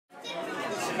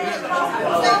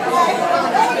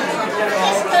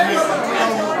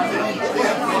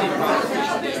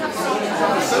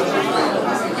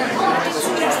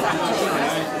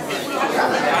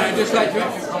Just like you.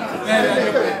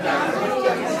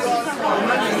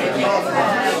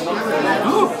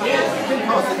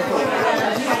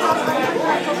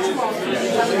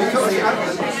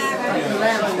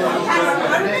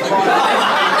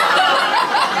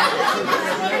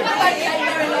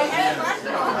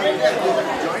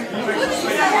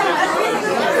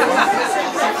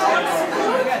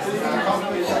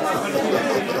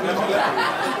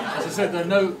 As I said, there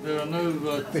are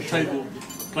no table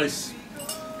place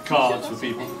cards for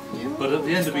people, but at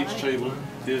the end of each table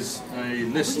is a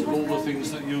list of all the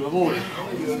things that you have ordered.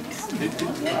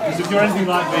 Because if you're anything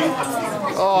like me...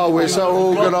 Oh, we're so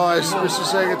organised, Mr.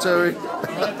 Secretary.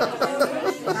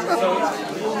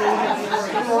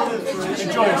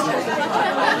 Enjoy yourself.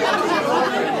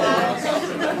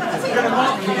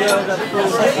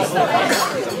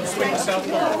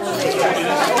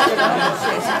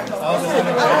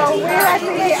 We're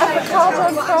actually at the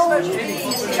carbon phone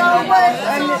Norway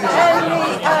and you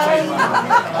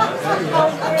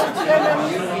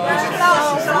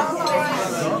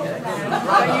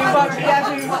got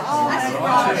together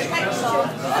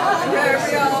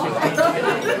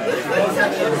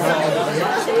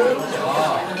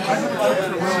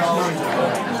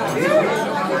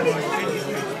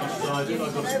I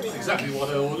got exactly what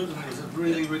I ordered, and it was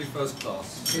really, really first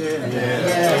class. Yeah.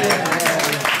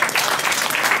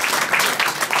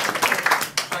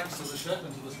 Thanks to the chef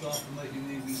and to the staff for making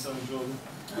the evening so enjoyable.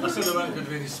 I said there weren't going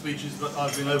to be any speeches, but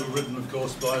I've been overridden, of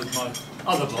course, by my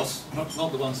other boss, not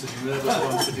the one sitting there, but the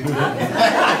one sitting there.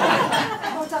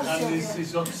 And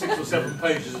he's got 6 or 7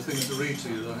 pages of things to read to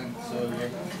you, I think. So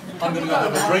I'm going to go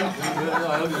have a drink, and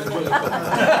I hope you enjoy the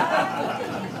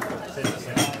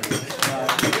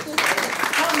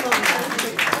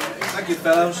Thank you,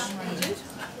 fellows.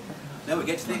 Now we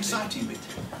get to the exciting bit.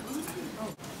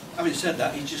 Having said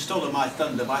that, he just stolen my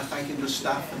thunder by thanking the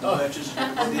staff and the waiters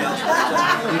and everybody else.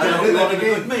 We had a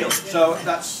good meal, so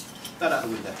that's that out the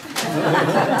window.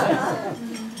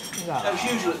 Now, it's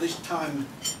usual at this time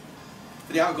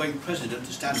for the outgoing president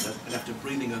to stand up and after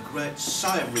breathing a great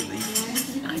sigh of relief,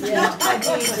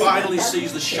 finally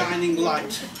sees the shining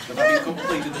light of having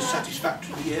completed a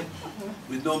satisfactory year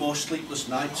with no more sleepless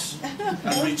nights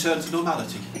and return to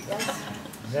normality.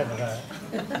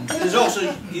 There's also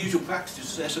the usual practice to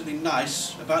say something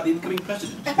nice about the incoming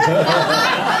president. But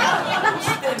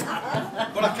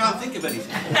I can't think of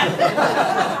anything.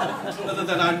 Other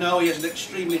than I know he has an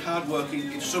extremely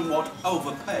hard-working, if somewhat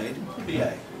overpaid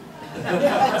PA.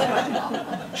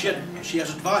 She has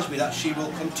advised me that she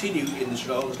will continue in this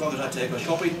role as long as I take her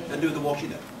shopping and do the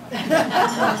washing up.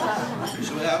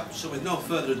 So with no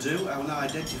further ado, I will now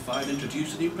identify and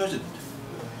introduce the new president.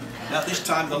 Now this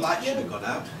time the light should have gone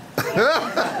out.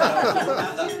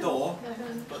 Out that door.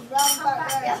 But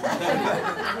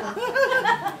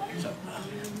so,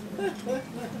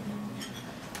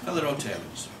 fellow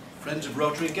Rotarians, friends of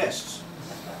Rotary and guests,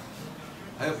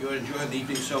 I hope you're enjoying the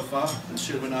evening so far, and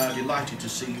Sylvia and I are delighted to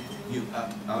see you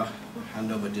at our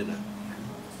handover dinner.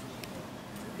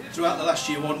 Throughout the last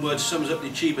year, one word sums up the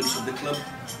achievements of the club,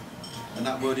 and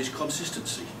that word is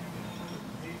consistency.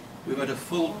 We've had a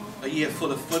year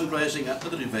full of fundraising and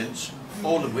other events,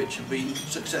 all of which have been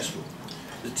successful.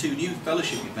 The 2 new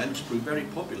fellowship events proved very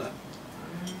popular,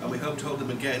 and we hope to hold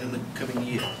them again in the coming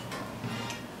year.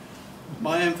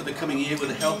 My aim for the coming year, with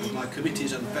the help of my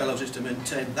committees and fellows, is to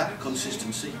maintain that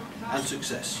consistency and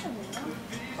success.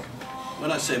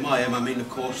 When I say my aim, I mean, of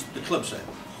course, the club's aim.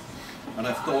 And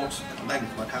I've thought at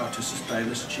length about how to sustain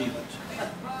this achievement.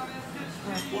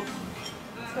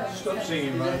 Stop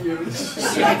singing, man.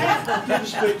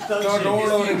 Start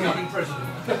all over again. President.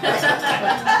 I'm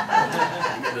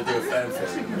going to do a fanfare.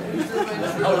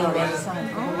 Hold on, right.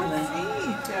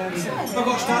 Have I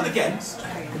got to start again?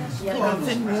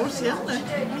 Nothing more, certainly. I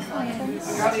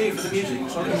can't hear you for the music,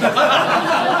 sorry.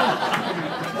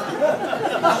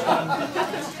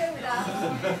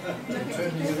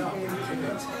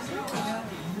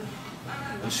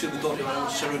 And soon the daughter I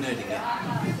was serenading it.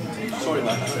 Sorry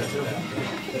about that.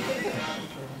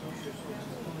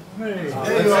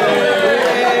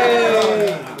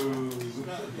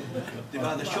 They've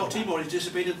either shot him or he's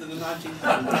dissipated than the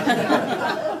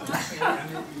 1900s.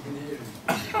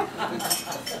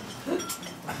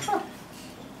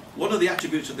 One of the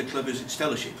attributes of the club is its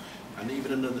fellowship, and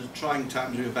even in the trying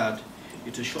times we've had,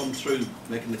 it has shone through,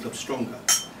 making the club stronger.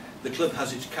 The club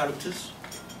has its characters,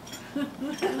 And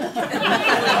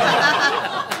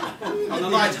the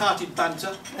light-hearted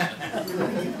banter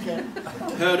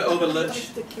heard over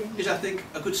lunch is, I think,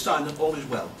 a good sign that all is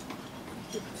well.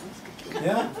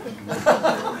 Yeah?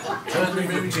 Turn the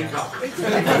music up.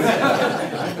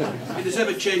 In this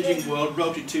ever-changing world,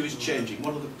 Rotary 2 is changing.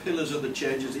 One of the pillars of the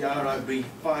change is the RIB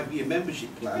 5-year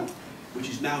membership plan, which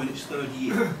is now in its 3rd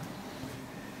year.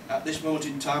 At this moment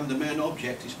in time, the main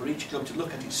object is for each club to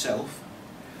look at itself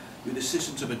with the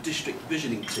assistance of a district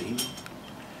visioning team,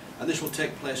 and this will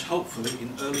take place hopefully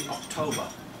in early October,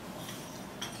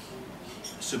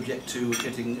 subject to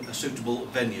getting a suitable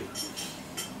venue.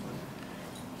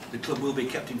 The club will be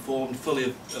kept informed fully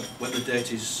of when the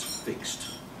date is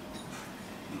fixed.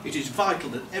 It is vital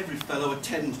that every fellow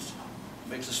attends,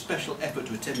 makes a special effort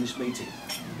to attend this meeting,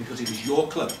 because it is your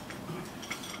club,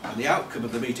 and the outcome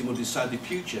of the meeting will decide the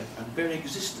future and very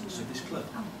existence of this club.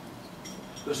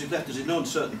 Because they've left us in no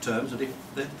uncertain terms that if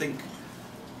they think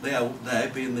they are there,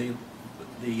 being the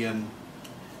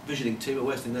visioning team, are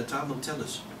wasting their time, they'll tell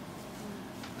us,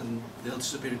 and they'll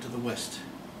disappear into the west.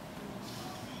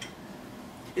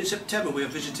 In September we are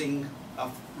visiting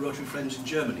our Rotary friends in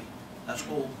Germany. That's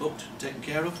all booked and taken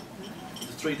care of. It's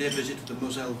a 3-day visit to the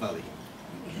Moselle Valley.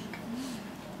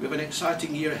 We have an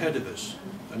exciting year ahead of us,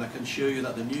 and I can assure you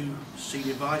that the new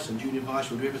senior vice and junior vice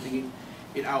will do everything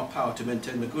in our power to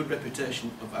maintain the good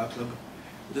reputation of our club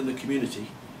within the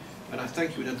community, and I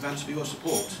thank you in advance for your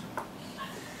support.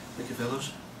 Thank you,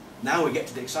 fellows. Now we get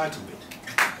to the exciting bit.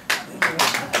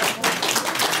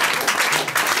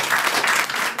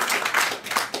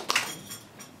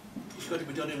 It's going to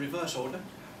be done in reverse order.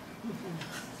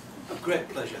 A great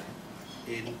pleasure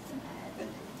in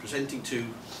presenting to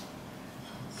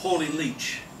Pauline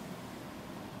Leach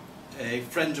a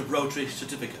Friends of Rotary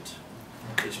certificate.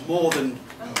 It's more than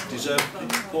deserved,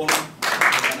 Pauline.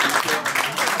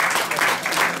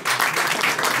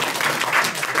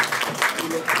 You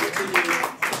will continue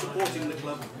supporting the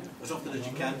club as often as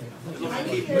you can, as long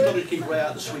as you keep right out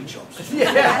of the sweet shops. Thank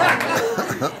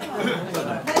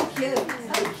you.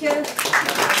 Thank you.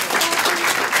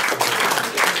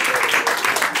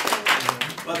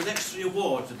 Well, the next 3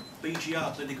 awards, the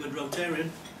BGR, Bloody Good Rotarian,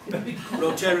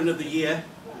 Rotarian of the Year,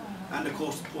 and of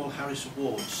course the Paul Harris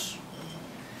Awards.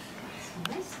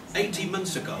 18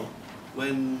 months ago,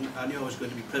 when I knew I was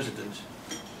going to be president,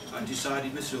 I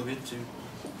decided with Sylvia to do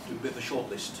a bit of a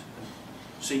shortlist and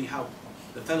see how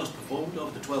the fellows performed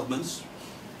over the 12 months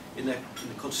in the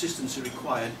consistency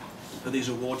required for these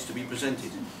awards to be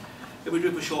presented. And we drew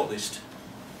up a shortlist.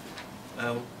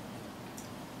 To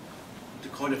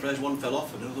coin a phrase, one fell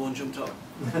off and another one jumped on.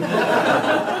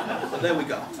 But there we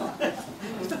go.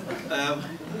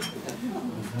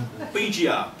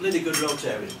 BGR, Bloody Good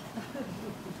Rotarian.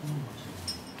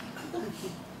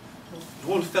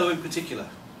 One fellow in particular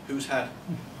who's had,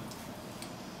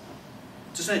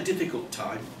 to say a difficult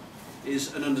time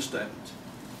is an understatement.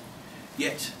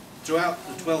 Yet, throughout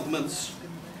the 12 months,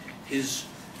 his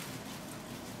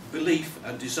belief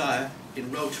and desire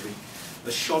in Rotary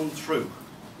has shone through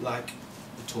like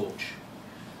the torch.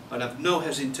 And I've no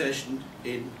hesitation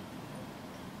in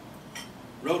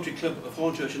Rotary Club of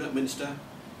Hornchurch and Upminster,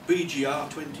 BGR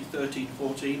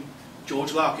 2013-14,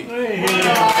 George Larkin. Hey.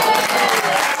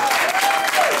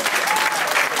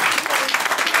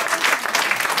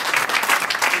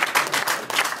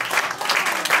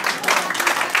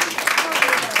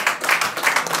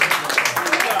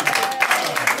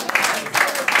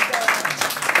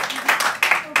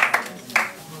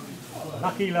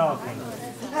 Lucky Larkin.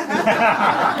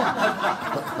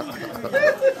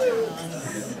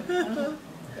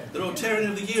 The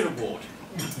Rotarian of the Year Award.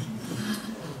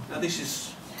 Now this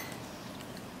is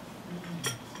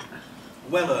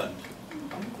well earned.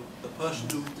 The person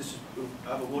who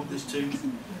I've awarded this to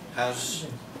has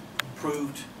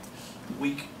proved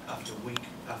week after week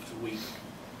after week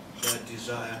their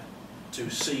desire to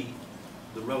see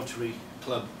the Rotary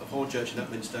Club of Hornchurch and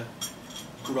Upminster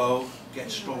grow, get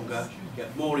stronger,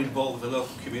 get more involved with the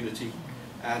local community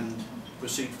and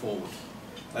proceed forward.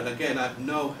 And again, I have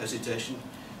no hesitation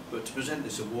but to present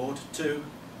this award to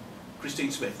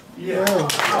Christine Smith. Yeah.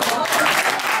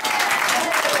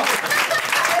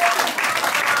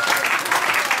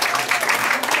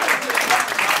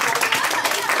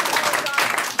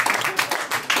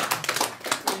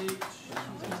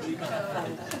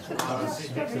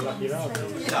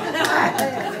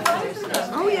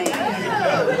 Oh yeah,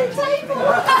 yeah. The table.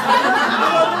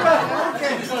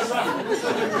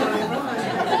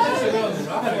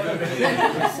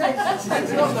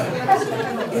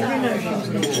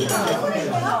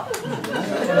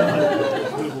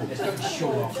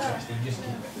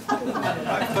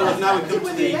 Right, fellas, now we come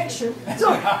to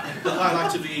the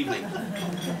highlight of the evening.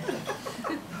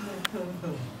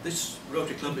 This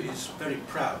Rotary Club is very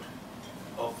proud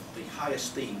of the high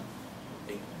esteem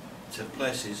it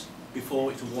places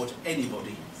before it awards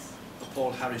anybody the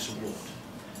Paul Harris Award.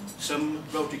 Some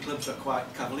Rotary clubs are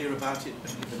quite cavalier about it,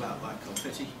 and give them out like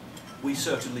confetti. We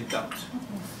certainly don't.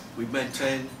 We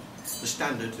maintain the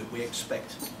standard that we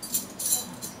expect.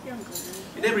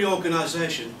 In every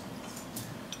organisation,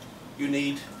 you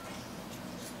need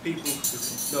people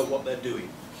who know what they're doing,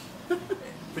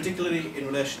 particularly in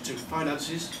relation to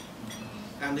finances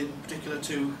and in particular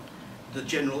to the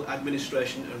general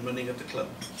administration and running of the club.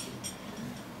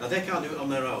 Now they can't do it on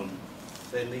their own,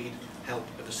 they need help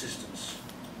and assistance.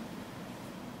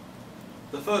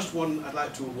 The first one I'd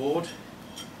like to award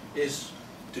is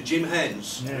to Jim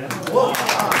Hens. Yeah.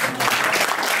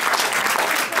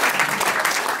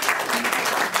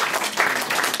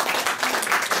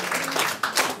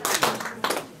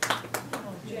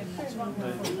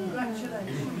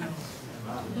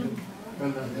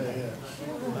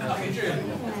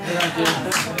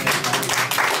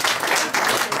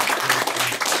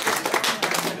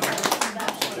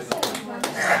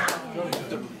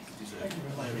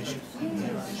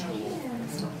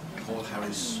 Paul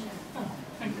Harris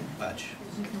badge.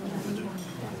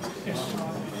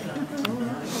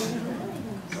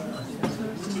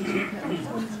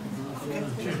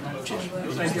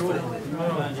 Thank you.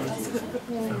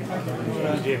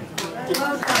 Jim.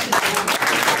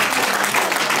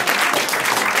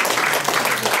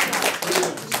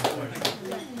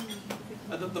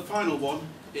 And the final one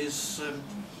is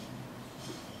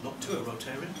not to a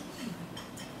Rotarian,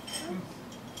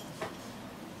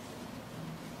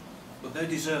 but they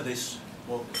deserve this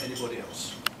more than anybody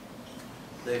else.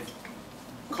 They've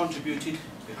contributed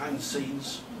behind the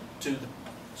scenes to the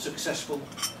successful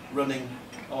running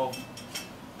of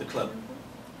the club.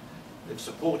 They've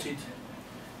supported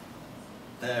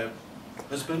their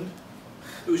husband,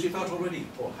 who is in fact already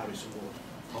Paul Harris Award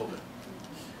holder.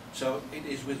 So it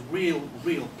is with real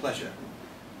pleasure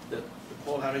that the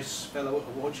Paul Harris Fellow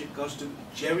Awardship goes to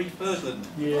Jerry Furtland.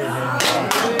 Yeah.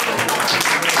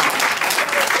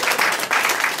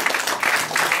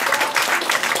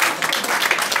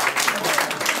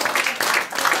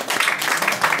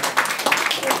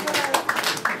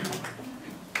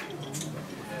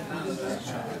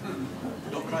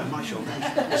 Don't cry on my shoulder.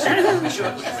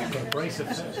 Brace of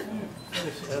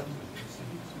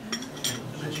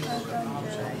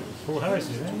Paul Harris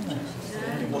is there, isn't it?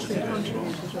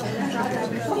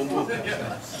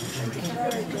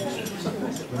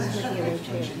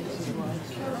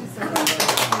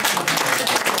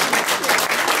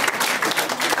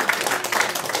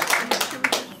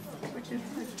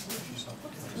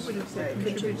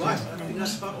 Right, I think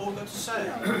that's about all I've got to say.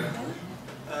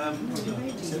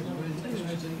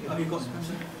 Have you got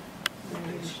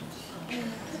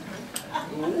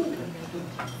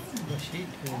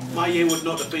my year would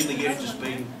not have been the year it's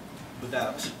been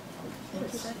without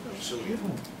Sylvia.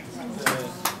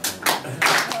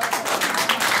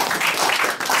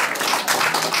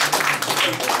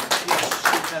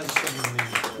 She has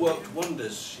worked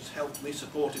wonders. She's helped me,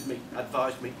 supported me,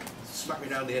 advised me, smacked me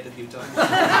round the head a few times.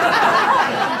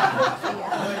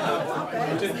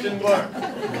 It didn't work.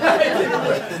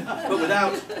 But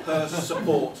without her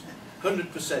support,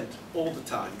 100% all the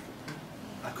time,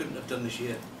 I couldn't have done this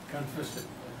year.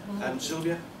 And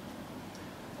Sylvia,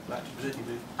 I'd like to present you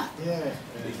with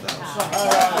these flowers.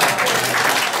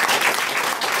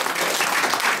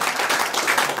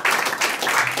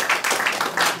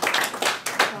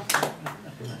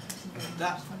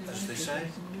 That, as they say,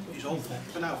 is all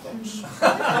for now, folks.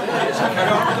 Carry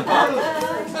on with the party.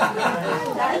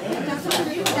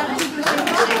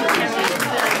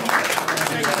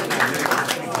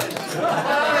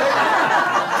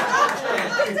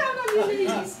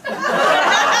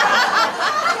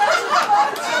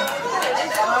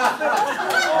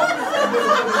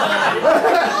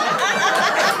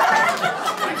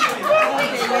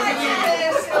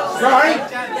 Sorry?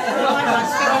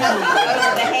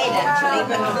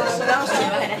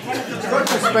 Got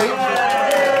to speak.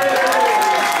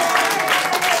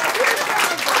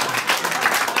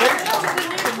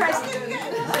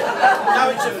 Now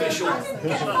it's official.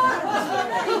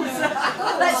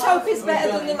 Let's hope it's better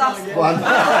than the last one.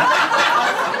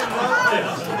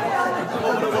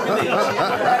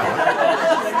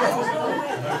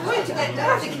 Where'd you get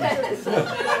down again?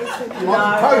 You want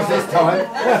to pose this time?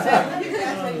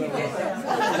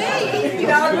 Me? You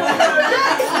know,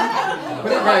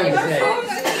 Put it round his head.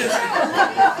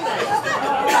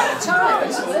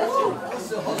 Charles.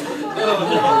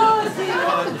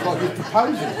 I'll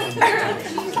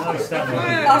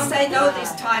say no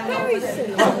this time.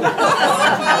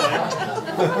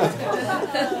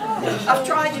 I've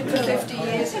tried it for 50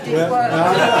 years, it didn't work.